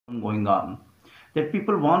going on, that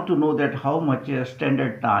people want to know that how much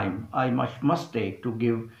standard time I must take to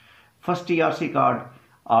give first TRC card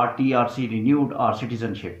or TRC renewed or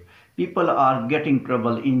citizenship. People are getting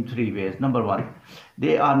trouble in three ways. Number one,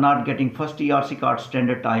 they are not getting first TRC card.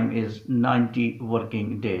 Standard time is 90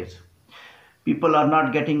 working days. People are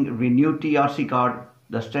not getting renewed TRC card.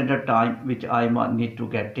 The standard time which I need to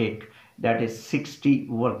take, that is 60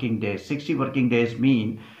 working days. 60 working days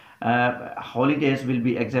mean holidays will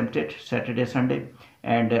be exempted, Saturday, Sunday,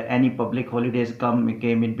 and any public holidays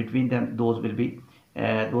came in between them, those will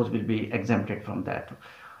be exempted from that.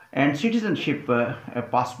 And citizenship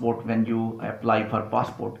passport, when you apply for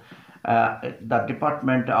passport, the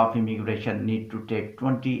Department of Immigration need to take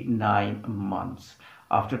 29 months.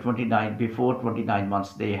 After 29, before 29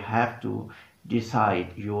 months, they have to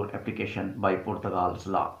decide your application by Portugal's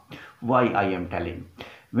law. Why I am telling?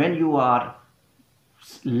 When you are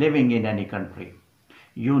living in any country,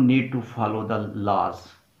 you need to follow the laws,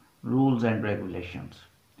 rules and regulations.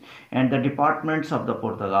 And the departments of the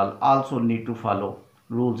Portugal also need to follow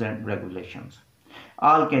rules and regulations.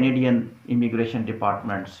 All Canadian immigration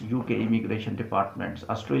departments, UK immigration departments,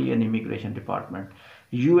 Australian immigration department,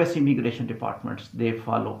 US immigration departments, they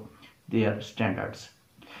follow their standards.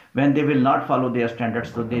 When they will not follow their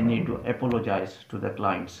standards, so they need to apologize to the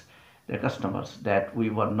clients, the customers, that we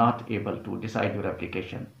were not able to decide your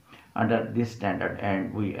application under this standard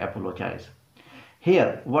and we apologize.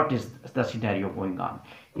 Here, what is the scenario going on?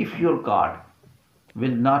 If your card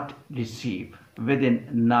will not receive within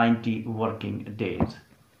 90 working days,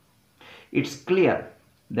 it's clear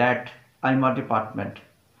that AIMA department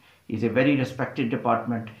is a very respected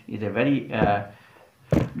department, is a very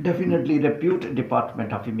definitely reputed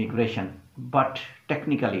department of immigration, but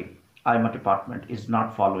technically AIMA department is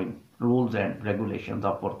not following rules and regulations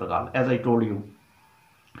of Portugal. As I told you,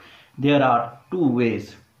 there are two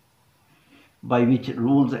ways by which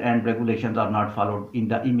rules and regulations are not followed in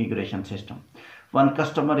the immigration system. One,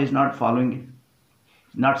 customer is not following,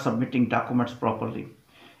 not submitting documents properly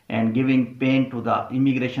and giving pain to the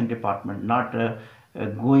immigration department, not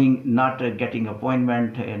getting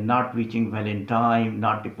appointment, not reaching well in time,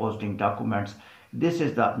 not depositing documents. This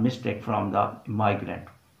is the mistake from the migrant,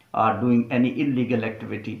 or doing any illegal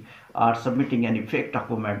activity, or submitting any fake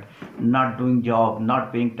document, not doing job,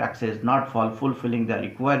 not paying taxes, not fulfilling the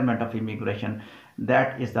requirement of immigration.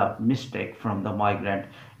 That is the mistake from the migrant,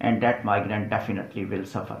 and that migrant definitely will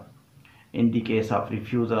suffer in the case of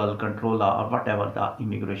refusal, controller, or whatever the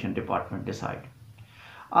immigration department decide.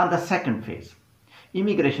 On the second phase,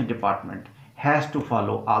 immigration department has to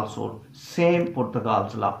follow also same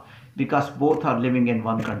Portugal's law, because both are living in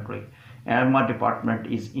one country. AIMA department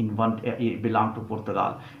is in one, belong to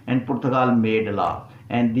Portugal, and Portugal made a law.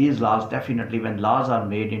 And these laws, definitely when laws are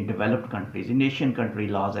made in developed countries, in Asian country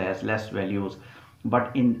laws has less values,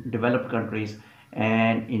 but in developed countries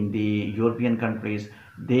and in the European countries,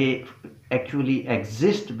 they actually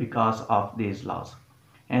exist because of these laws,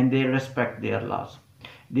 and they respect their laws.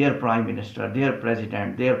 Their prime minister, their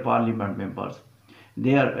president, their parliament members,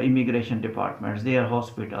 their immigration departments, their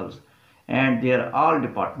hospitals, and their all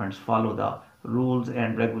departments follow the rules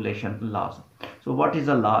and regulation laws. So what is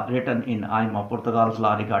the law written in AIMA, Portugal's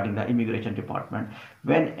law regarding the immigration department?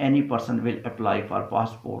 When any person will apply for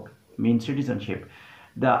passport, means citizenship,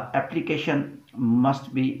 the application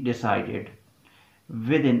must be decided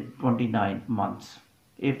within 29 months.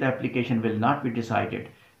 If the application will not be decided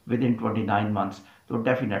within 29 months, so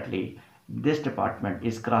definitely this department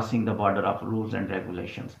is crossing the border of rules and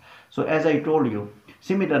regulations. So as I told you,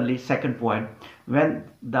 similarly, second point, when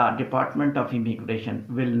the Department of Immigration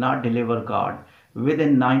will not deliver card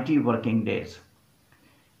within 90 working days,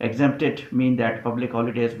 exempted mean that public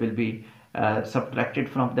holidays will be subtracted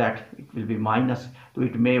from that, it will be minus, so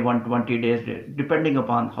it may 120 days depending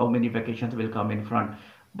upon how many vacations will come in front.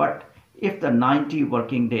 But if the 90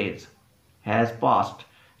 working days has passed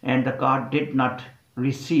and the card did not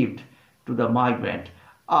received to the migrant,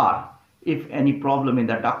 or if any problem in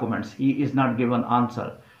the documents, he is not given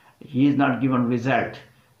answer, he is not given result,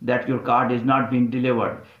 that your card is not being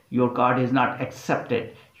delivered, your card is not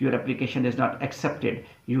accepted, your application is not accepted,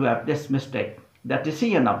 you have this mistake, the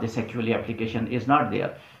decision of this actually application is not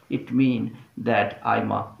there, it means that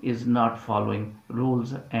AIMA is not following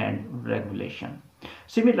rules and regulation.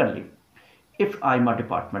 Similarly, if AIMA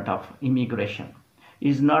Department of Immigration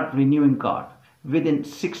is not renewing card within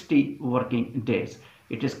 60 working days,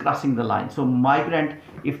 it is crossing the line. So migrant,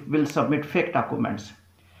 if will submit fake documents,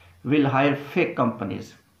 will hire fake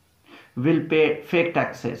companies, will pay fake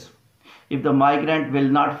taxes, if the migrant will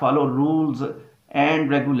not follow rules and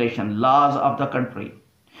regulation, laws of the country,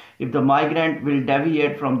 If the migrant will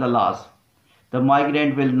deviate from the laws, the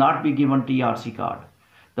migrant will not be given TRC card.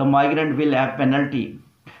 The migrant will have penalty.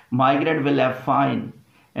 Migrant will have fine.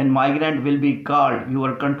 And migrant will be called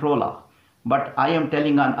your controller. But I am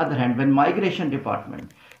telling on other hand, when migration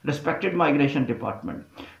department, respected migration department,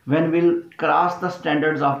 when will cross the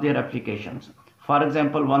standards of their applications. For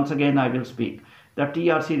example, once again I will speak, the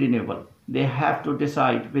TRC renewal, they have to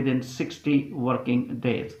decide within 60 working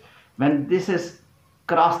days. When this is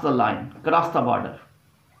cross the line, cross the border,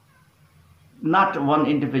 not one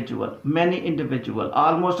individual, many individuals,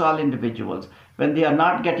 almost all individuals, when they are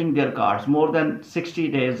not getting their cards, more than 60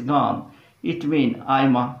 days gone, it means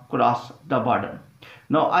AIMA cross the border.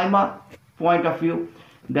 Now AIMA point of view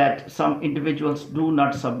that some individuals do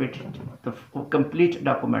not submit the complete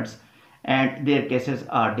documents and their cases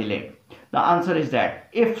are delayed. The answer is that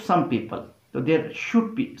if some people, so there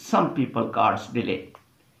should be some people cards delayed.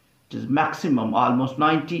 It is maximum, almost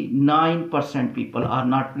 99% people are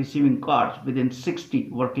not receiving cards within 60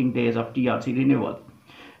 working days of TRC renewal.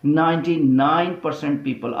 99%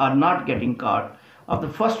 people are not getting card of the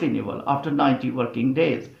first renewal after 90 working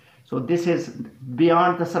days. So this is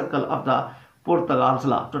beyond the circle of the Portugal's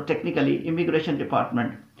law. So technically, immigration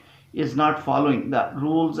department is not following the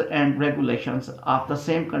rules and regulations of the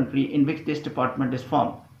same country in which this department is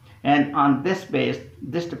formed. And on this base,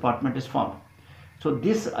 this department is formed. So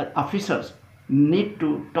these officers need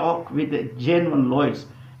to talk with the genuine lawyers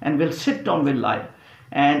and will sit down with lawyer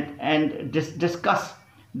and discuss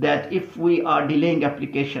that if we are delaying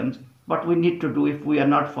applications, what we need to do if we are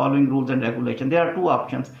not following rules and regulations. There are two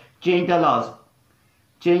options: change the laws,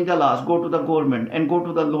 go to the government and go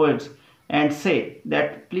to the lawyers and say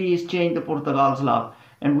that please change the Portugal's law,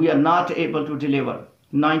 and we are not able to deliver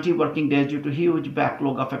 90 working days due to huge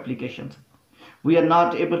backlog of applications. We are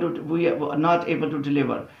not able to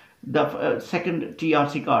deliver the second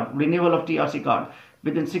TRC card, renewal of TRC card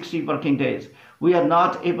within 60 working days. We are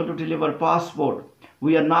not able to deliver passport.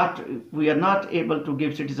 We are not able to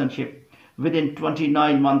give citizenship within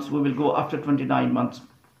 29 months. We will go after 29 months.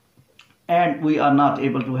 And we are not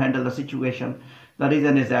able to handle the situation. The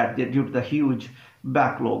reason is that due to the huge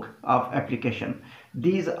backlog of application.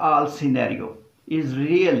 These all scenario is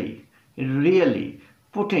really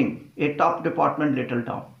putting a top department little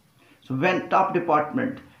down. So when top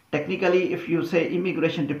department, technically if you say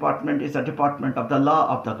immigration department is a department of the law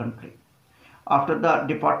of the country. After the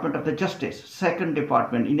Department of the Justice, second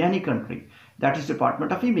department in any country, that is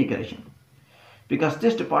Department of Immigration. Because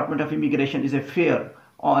this Department of Immigration is a fair,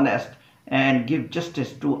 honest and give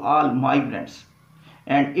justice to all migrants.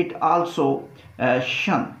 And it also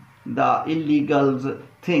shun the illegal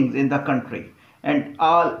things in the country. And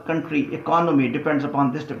all country economy depends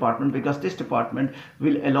upon this department, because this department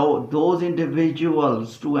will allow those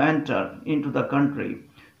individuals to enter into the country,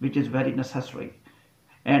 which is very necessary.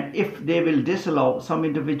 And if they will disallow some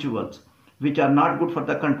individuals which are not good for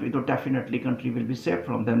the country, then definitely country will be safe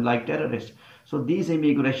from them, like terrorists. So these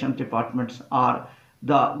immigration departments are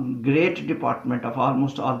the great department of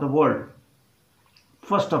almost all the world.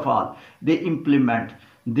 First of all, they implement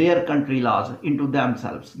their country laws into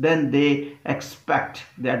themselves. Then they expect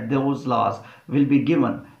that those laws will be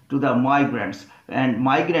given to the migrants, and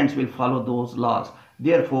migrants will follow those laws.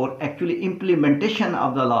 Therefore, actually implementation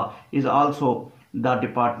of the law is also the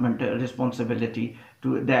department responsibility,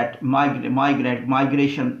 to that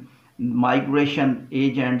migration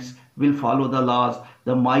agents will follow the laws,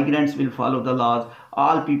 the migrants will follow the laws,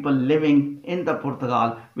 all people living in the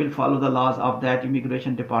Portugal will follow the laws of that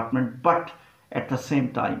immigration department. But at the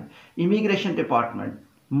same time, immigration department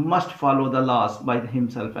must follow the laws by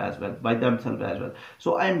themselves as well.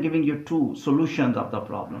 So I am giving you two solutions of the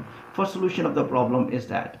problem. First solution of the problem is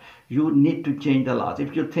that you need to change the laws.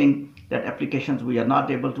 If you think that applications we are not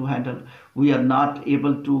able to handle, we are not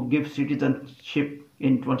able to give citizenship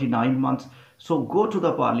in 29 months, so go to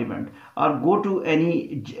the parliament or go to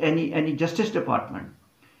any justice department.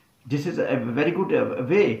 This is a very good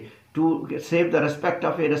way to save the respect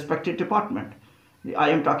of a respected department. I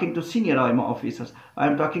am talking to senior AIMA officers. I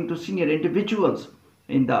am talking to senior individuals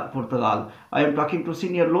in the Portugal. I am talking to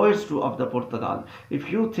senior lawyers of the Portugal.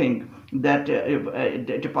 If you think that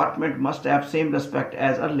the department must have same respect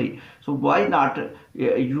as early, so why not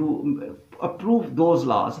you approve those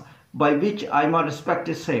laws by which AIMA respect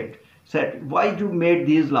is saved? Said, why you made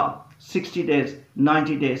these laws 60 days,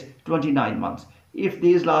 90 days, 29 months? If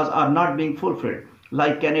these laws are not being fulfilled,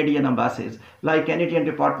 like Canadian embassies, like Canadian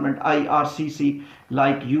Department, IRCC,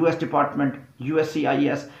 like US Department,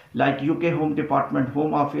 USCIS, like UK Home Department,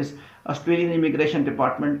 Home Office, Australian Immigration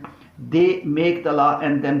Department, they make the law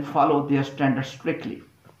and then follow their standards strictly.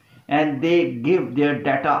 and they give their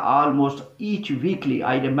data almost each weekly.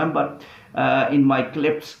 I remember in my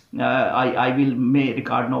clips, I will may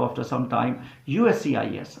record now after some time,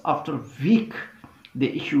 USCIS after a week they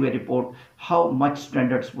issue a report how much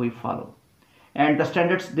standards we follow. And the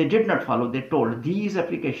standards they did not follow, they told these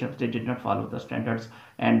applications they did not follow the standards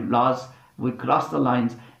and laws, we crossed the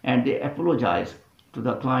lines, and they apologize to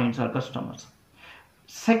the clients or customers.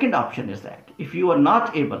 Second option is that if you are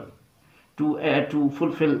not able to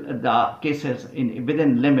fulfill the cases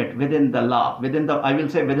within limit, within the law, within the, I will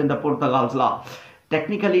say within the Portugal's law.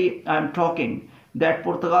 Technically, I am talking that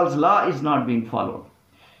Portugal's law is not being followed.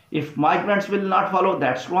 If migrants will not follow,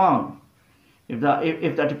 that's wrong. If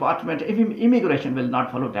the department, if immigration will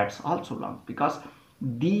not follow, that's also wrong, because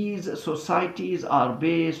these societies are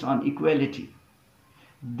based on equality.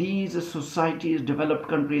 These societies, developed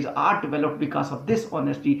countries, are developed because of this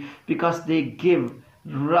honesty, because they give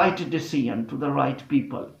right decision to the right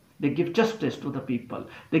people. They give justice to the people.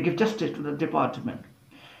 They give justice to the department.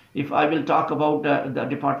 If I will talk about the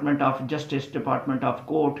Department of Justice, Department of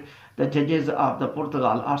Court, the judges of the Portugal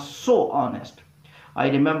are so honest. I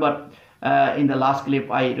remember in the last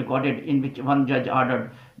clip I recorded, in which one judge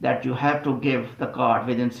ordered that you have to give the card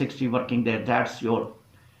within 60 working days. That's your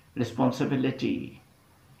responsibility.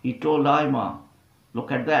 He told AIMA,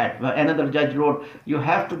 look at that. Another judge wrote, you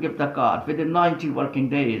have to give the card within 90 working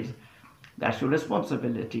days. That's your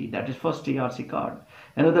responsibility. That is first TRC card.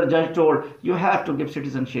 Another judge told, you have to give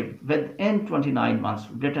citizenship within 29 months,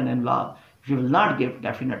 written in law. If you will not give,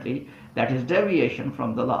 definitely, that is deviation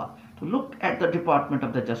from the law. So look at the Department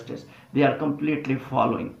of the Justice. They are completely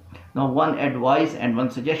following. Now, one advice and one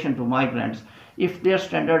suggestion to migrants, if their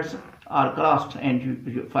standards are crossed,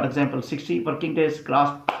 and for example, 60 working days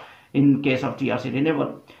crossed in case of TRC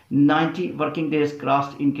renewal, 90 working days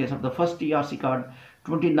crossed in case of the first TRC card,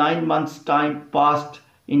 29 months time passed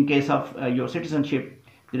in case of your citizenship,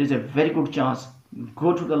 there is a very good chance,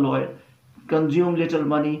 go to the lawyer, consume little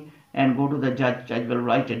money, and go to the judge. Judge will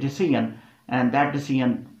write a decision, and that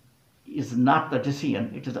decision is not the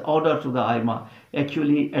decision, it is order to the AIMA,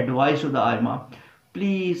 actually advice to the AIMA.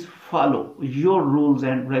 Please follow your rules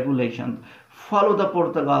and regulations. Follow the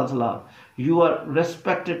Portugal's law. You are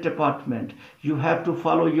respected department. You have to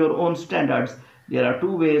follow your own standards. There are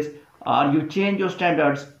two ways. Or you change your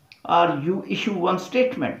standards, or you issue one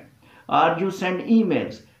statement, or you send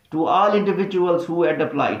emails to all individuals who had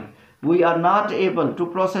applied. We are not able to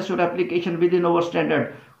process your application within our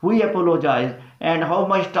standard. We apologize, and how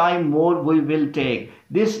much time more we will take.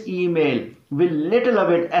 This email will little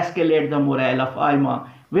bit escalate the morale of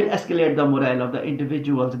AIMA, will escalate the morale of the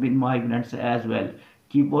individuals being migrants as well.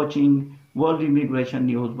 Keep watching World Immigration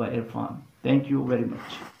News by Irfan. Thank you very much.